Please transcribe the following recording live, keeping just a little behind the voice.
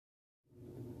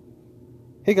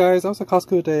Hey guys, I was at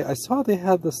Costco today. I saw they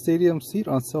had the stadium seat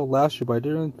on sale last year, but I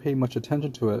didn't pay much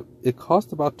attention to it. It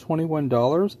cost about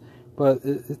 $21, but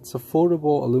it's a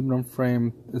foldable aluminum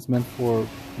frame. It's meant for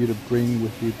you to bring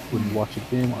with you when you watch a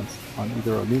game on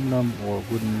either aluminum or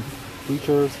wooden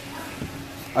bleachers.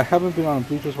 I haven't been on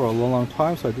bleachers for a long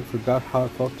time, so I forgot how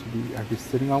it felt to be actually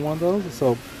sitting on one of those.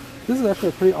 So this is actually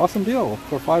a pretty awesome deal.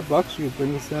 For $5, you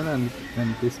bring this in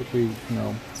and basically,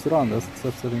 sit on this instead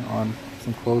of sitting on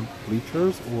some cold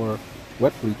bleachers or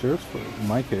wet bleachers, in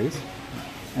my case.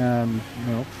 And,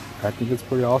 I think it's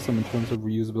pretty awesome in terms of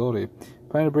reusability.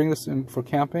 Planning to bring this in for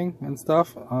camping and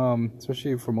stuff,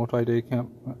 especially for multi-day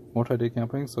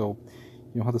camping, so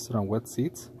you don't have to sit on wet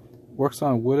seats. Works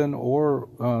on wooden or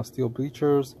steel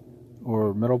bleachers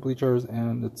or metal bleachers,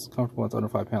 and it's comfortable. It's under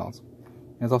 5 pounds.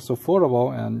 And it's also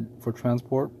foldable and for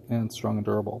transport, and strong and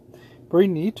durable. Very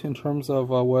neat in terms of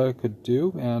what it could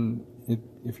do, and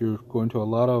if you're going to a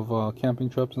lot of camping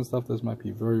trips and stuff, this might be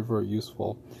very, very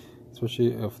useful,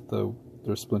 especially if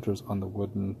there's splinters on the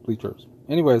wooden bleachers.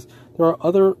 Anyways, there are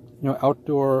other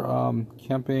outdoor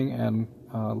camping and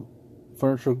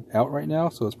furniture out right now,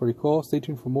 so it's pretty cool. Stay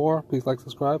tuned for more. Please like,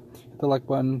 subscribe, hit the like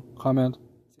button, comment.